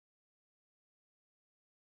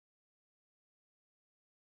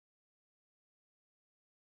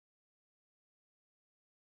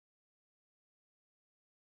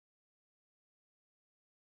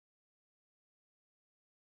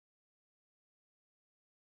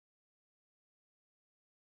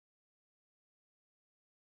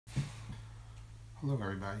Hello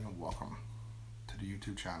everybody and welcome to the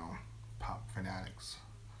YouTube channel Pop Fanatics.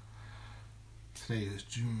 Today is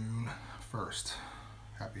June 1st.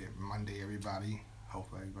 Happy Monday everybody.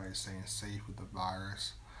 Hopefully everybody's staying safe with the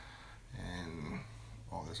virus and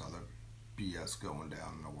all this other BS going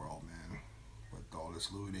down in the world, man. With all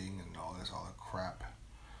this looting and all this other crap.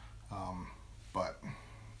 But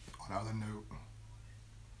on another note,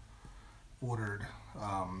 ordered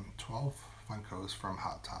 12 Funkos from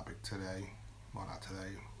Hot Topic today. Well, not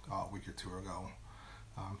today, a week or two ago.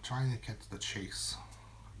 Trying to catch the chase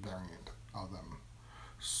variant of them.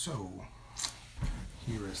 So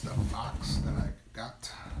here is the box that I got.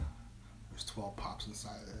 There's 12 pops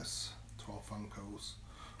inside of this, 12 Funkos.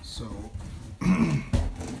 So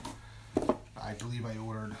I believe I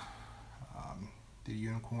ordered the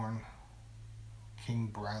Unicorn, King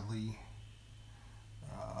Bradley,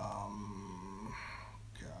 God,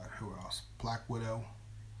 who else? Black Widow,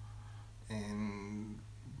 and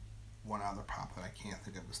one other pop that I can't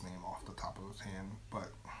think of his name off the top of his hand, but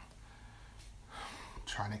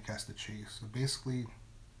trying to catch the chase. So basically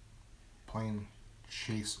playing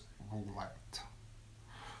chase roulette.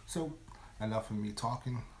 So enough of me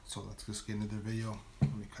talking, so let's just get into the video.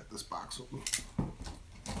 Let me cut this box open.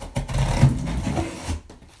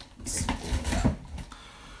 Let's see what we got.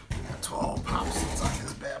 We got 12 pops inside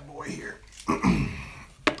this bad boy here.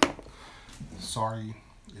 Sorry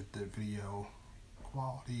if the video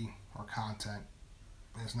quality or content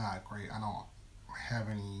is not great. I don't have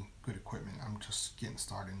any good equipment. I'm just getting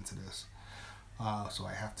started into this. So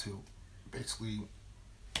I have to basically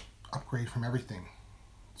upgrade from everything.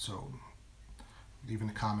 So leave in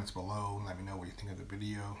the comments below and let me know what you think of the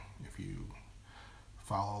video. If you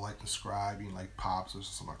follow, like, and subscribe, you like pops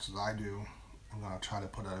as much as I do, I'm going to try to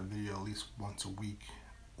put out a video at least once a week,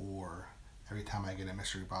 or every time I get a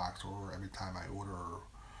mystery box, or every time I order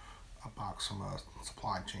a box from a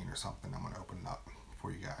supply chain or something. I'm going to open it up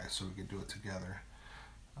for you guys so we can do it together.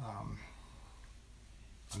 I'm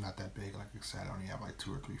not that big, like I said. I only have like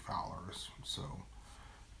 2 or 3 followers, so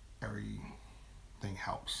everything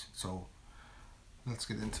helps. So let's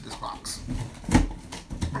get into this box.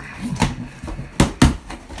 Okay,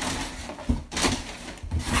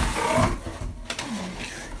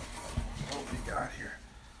 what we got here?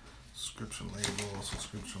 Subscription labels,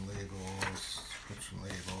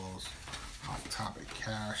 Hot Topic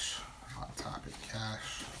cash,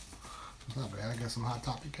 It's not bad. I got some Hot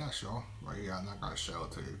Topic cash, y'all. Right here, I'm not gonna show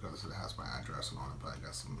it to you because it has my address on it, but I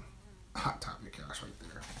got some Hot Topic cash right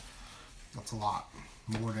there. That's a lot,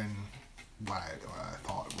 more than what I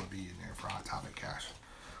thought would be in there for Hot Topic cash.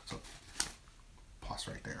 So plus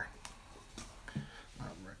right there.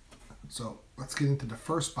 All right. So let's get into the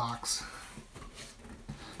first box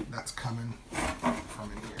that's coming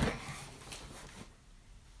from in here.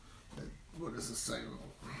 What does it say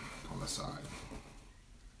on the side?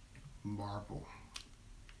 Marble.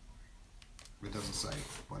 It doesn't say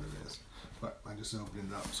what it is, but I just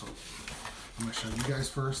opened it up, so I'm gonna show you guys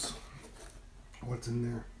first what's in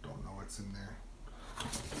there. Don't know what's in there.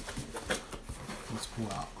 Let's pull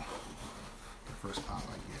out the first pop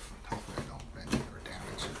I get. Hopefully I don't bend it or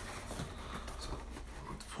damage it. So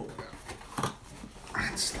let's pull it out.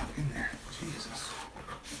 It's stuck in there. Jesus.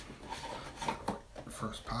 The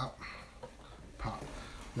first pop.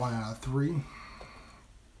 1 out of 3.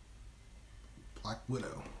 Black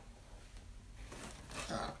Widow.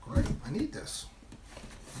 Ah, great. I need this.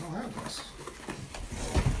 I don't have this.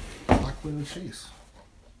 Black Widow chase.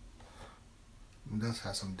 It does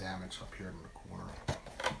have some damage up here in the corner.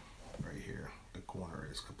 Right here. The corner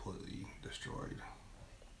is completely destroyed.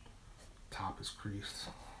 Top is creased.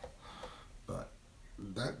 But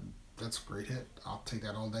that's a great hit. I'll take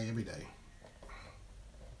that all day, every day.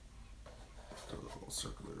 Do a little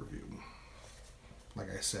circular review. Like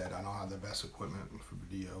I said, I don't have the best equipment for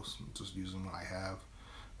videos. I'm just using what I have.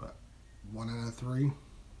 But 1 out of 3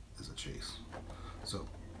 is a chase. So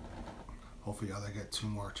hopefully I'll get 2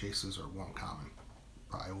 more chases or 1 common.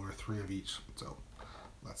 Probably order 3 of each. So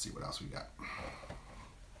let's see what else we got.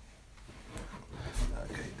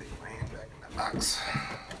 Okay, take my hand back in the box.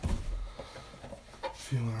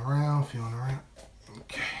 Feeling around.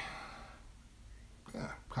 Okay.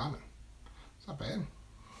 Yeah, common. It's not bad.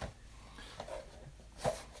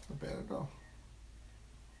 Not bad at all.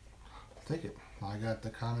 I'll take it. I got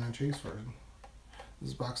the common and chase version.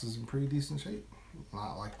 This box is in pretty decent shape.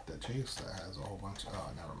 Not like the chase that has a whole bunch of,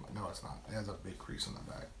 oh, never mind. No, it's not. It has a big crease in the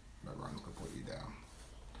back that runs completely down.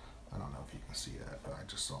 I don't know if you can see that, but I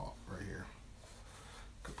just saw it right here.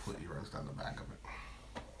 Completely runs down the back of it.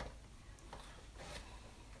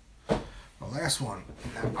 The last one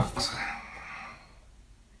in that box.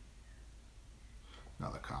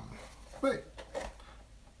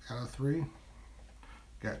 3.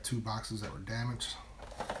 Got 2 boxes that were damaged.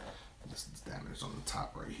 This is damaged on the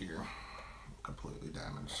top right here. Completely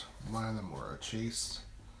damaged. One of them were a chase.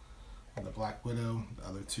 The Black Widow. The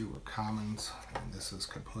other 2 were commons. And this is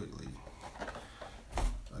completely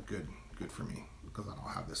a good for me because I don't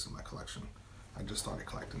have this in my collection. I just started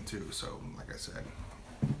collecting too, so like I said,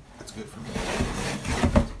 it's good for me.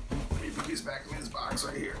 Let me put these back in this box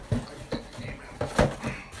right here.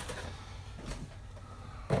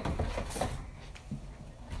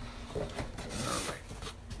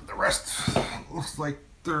 The rest looks like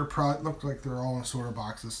they're all in sorter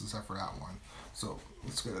boxes except for that one. So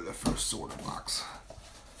let's go to the first sorter box.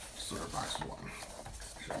 Sorter box 1.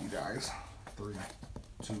 Show you guys. 3,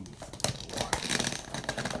 2, 1.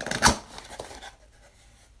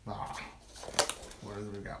 What do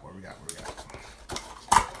we got? What do we got? What do we got?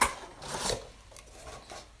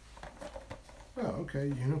 Oh, okay,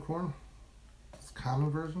 unicorn. It's a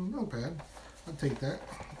common version. Not bad. I'll take that.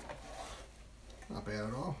 Not bad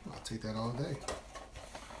at all. I'll take that all day.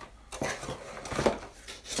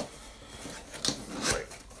 Right.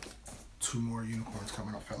 2 more unicorns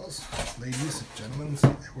coming up, fellas. Ladies, gentlemen,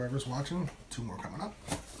 whoever's watching, 2 more coming up.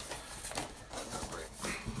 All right.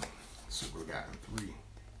 Let's see what we got in 3,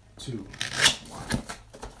 2, 1.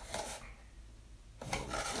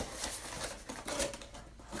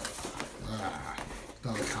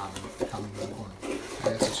 Another common unicorn.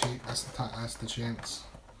 That's the chance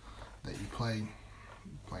that you playing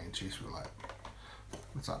Chase Roulette.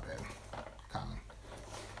 It's not bad. Common.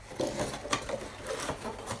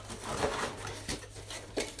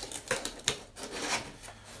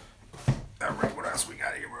 Alright, what else we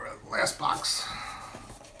got here? We're at the last box.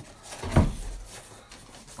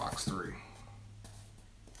 Box 3.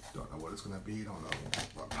 Don't know what it's going to be. Don't know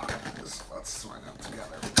what box it is. Let's find out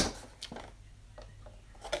together.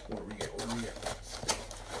 What do we get? What do we get?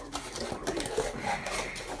 What do we get?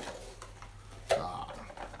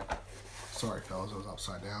 Sorry, fellas, I was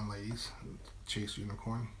upside down, ladies. Chase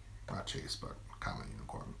unicorn. Not chase, but common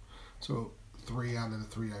unicorn. So 3 out of the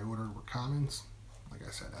 3 I ordered were commons. Like I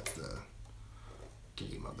said, that's the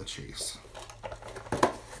game of the chase.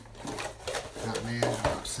 Not mad, not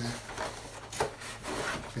upset.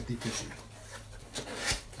 50-50.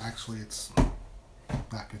 Actually, it's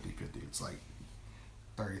not 50-50. It's like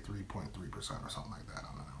 33.3% or something like that. I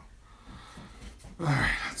don't know.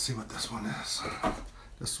 Alright, let's see what this one is.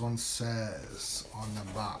 This one says on the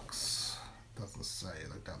box, doesn't say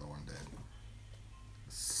like the other one did.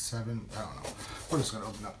 7, I don't know. We're just going to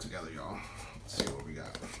open up together, y'all. Let's see what we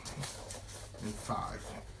got. In 5,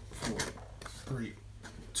 4, 3,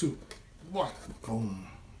 2, 1. Boom.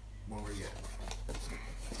 What do we get?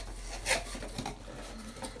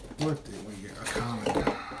 What did we get? A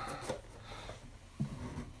common.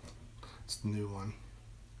 It's the new one.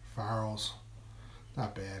 Farrell's.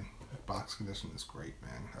 Not bad. Box condition is great,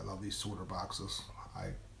 man. I love these sorter boxes.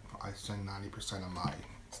 I send 90% of my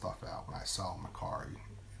stuff out when I sell my car,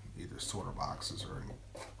 either sorter boxes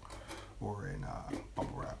or in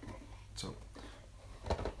bubble wrap. So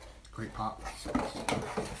great pop.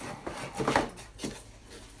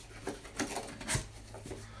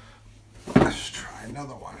 Let's try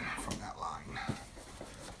another one from that line.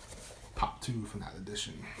 Pop 2 from that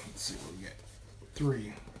edition. Let's see what we get.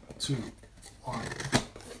 3, 2, 1.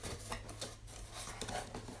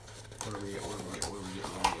 What do we get? What do we get? What do we get?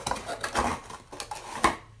 What do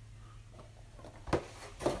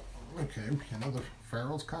we get? Okay, another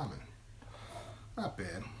Farrell's common. Not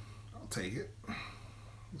bad. I'll take it.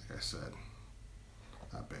 Like I said,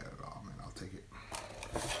 not bad at all, man. I'll take it.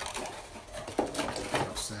 I'm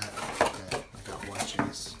upset that I got one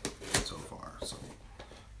chase so far, so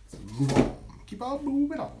let's move on. Keep on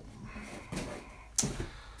moving on.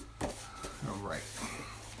 All right,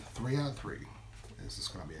 3 out of 3. Is this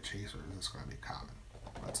going to be a chase or is this going to be common?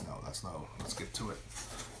 Let's know. Let's know. Let's get to it.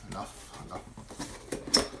 Enough.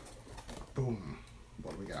 Boom.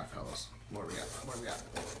 What do we got, fellas? What do we got? What do we got?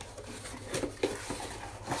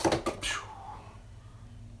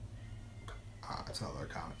 That's another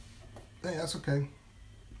common. Hey, that's okay.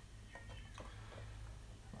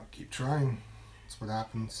 I'll keep trying. That's what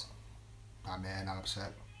happens. Not mad, not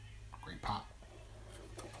upset. Great pop.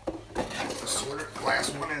 The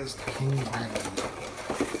last one is the King Bradley.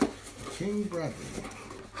 King Bradley.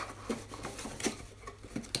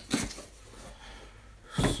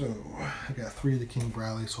 So I got 3 of the King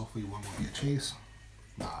Bradleys. Hopefully one will be a chase.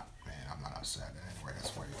 Not, man, I'm not upset anyway.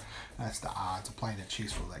 That's the odds of playing a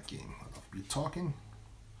chase roulette game. I'll be talking.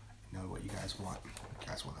 You know what you guys want. You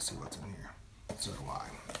guys want to see what's in here. So do I.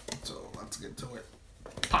 So let's get to it.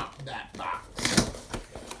 Pop that box.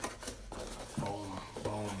 Boom,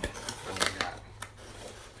 boom.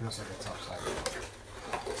 feels like it's upside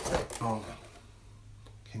down. Boom.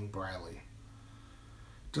 King Bradley.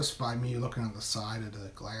 Just by me looking on the side of the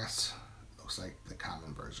glass, it looks like the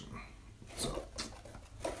common version. So,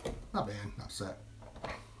 not bad, not set.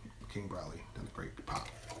 King Bradley did a great pop.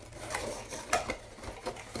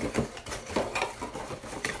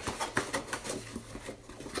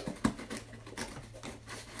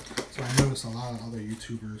 So I noticed a lot of other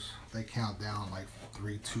YouTubers, they count down like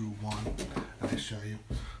 3, 2, 1, and they show you.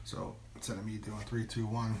 So instead of me doing 3, 2,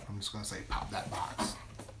 1, I'm just gonna say pop that box.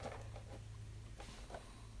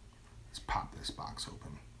 Let's pop this box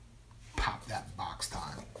open. Pop that box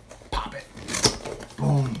time. Pop it.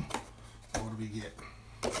 Boom. What do we get?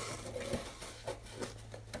 I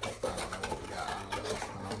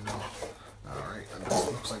don't know. Alright, this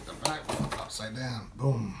looks like the back one upside down.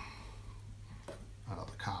 Boom.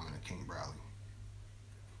 Another common of King Bradley.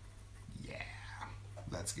 Yeah.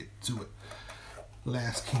 Let's get to it.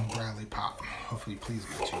 Last King Bradley pop. Hopefully, please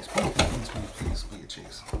be a chase. Please be a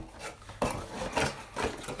chase.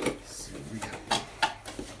 Let's see what we got.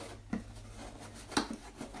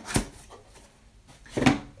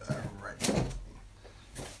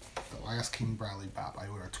 King Bradley pop. I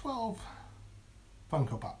ordered 12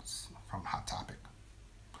 Funko Pops from Hot Topic.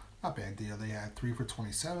 Not bad deal. They had 3 for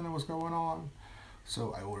 $27 that was going on,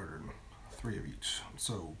 so I ordered 3 of each.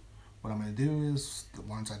 So what I'm going to do is the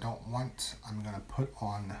ones I don't want, I'm going to put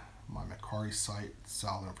on my Mercari site,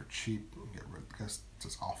 sell them for cheap, and get rid, just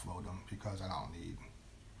offload them because I don't need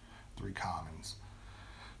 3 commons.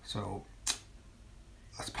 So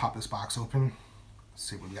let's pop this box open. Let's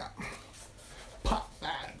see what we got. Pop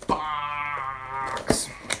that box.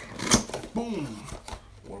 Boom.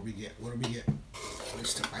 What do we get? What do we get? Let's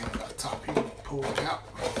stick right on the top here. Pull it out.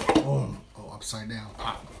 Boom. Oh, upside down.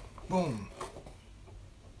 Pop. Boom.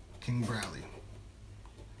 King Bradley.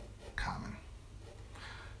 Common.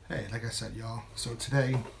 Hey, like I said, y'all. So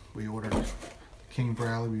today we ordered King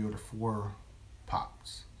Bradley. We ordered 4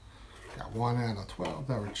 pops. Got 1 out of 12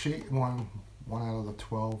 that were chase. One out of the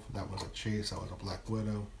 12 that was a chase. That was a Black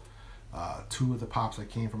Widow. 2 of the pops that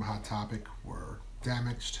came from Hot Topic were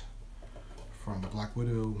damaged from the Black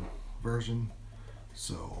Widow version,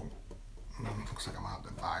 so looks like I'm gonna have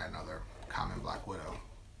to buy another common Black Widow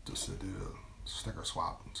just to do a sticker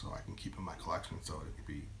swap so I can keep in my collection so it could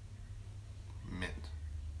be mint.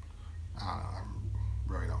 I don't know, I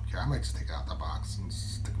really don't care. I might just take it out the box and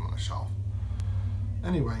stick them on the shelf.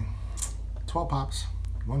 Anyway, 12 pops,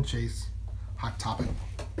 1 chase, Hot Topic,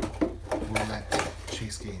 Roulette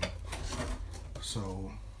chase game.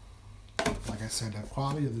 So, like I said, the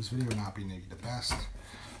quality of this video will not be maybe the best.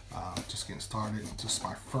 Just getting started. Just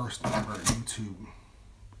my first ever YouTube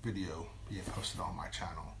video being posted on my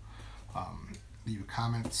channel. Leave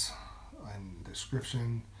comments in the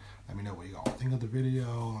description. Let me know what you all think of the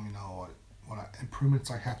video. Let me know what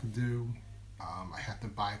improvements I have to do. I have to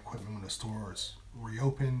buy equipment when the store is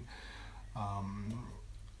reopened.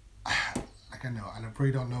 Like I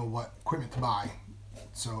really don't know what equipment to buy.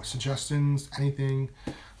 So suggestions, anything.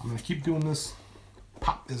 I'm going to keep doing this.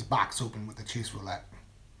 Pop this box open with the Chase Roulette.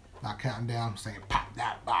 Not counting down, I'm saying pop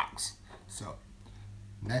that box. So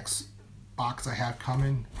next box I have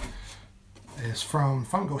coming is from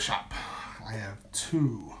Funko Shop. I have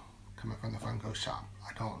 2 coming from the Funko Shop.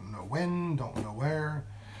 I don't know when, don't know where,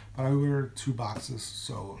 but I ordered 2 boxes.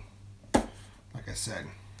 So like I said,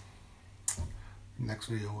 next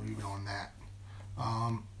video will be on that.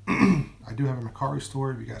 I do have a Mercari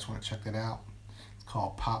store if you guys want to check that out. It's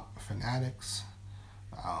called Pop Fanatics.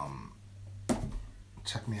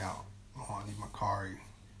 Check me out on the Mercari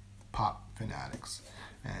Pop Fanatics.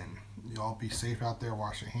 And y'all be safe out there,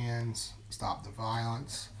 wash your hands, stop the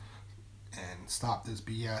violence, and stop this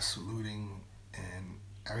BS, looting, and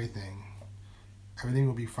everything. Everything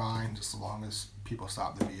will be fine just as long as people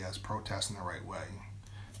stop the BS, protesting the right way.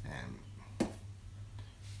 And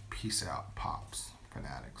peace out, Pops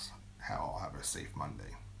Fanatics. I'll have a safe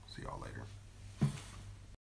Monday. See y'all later.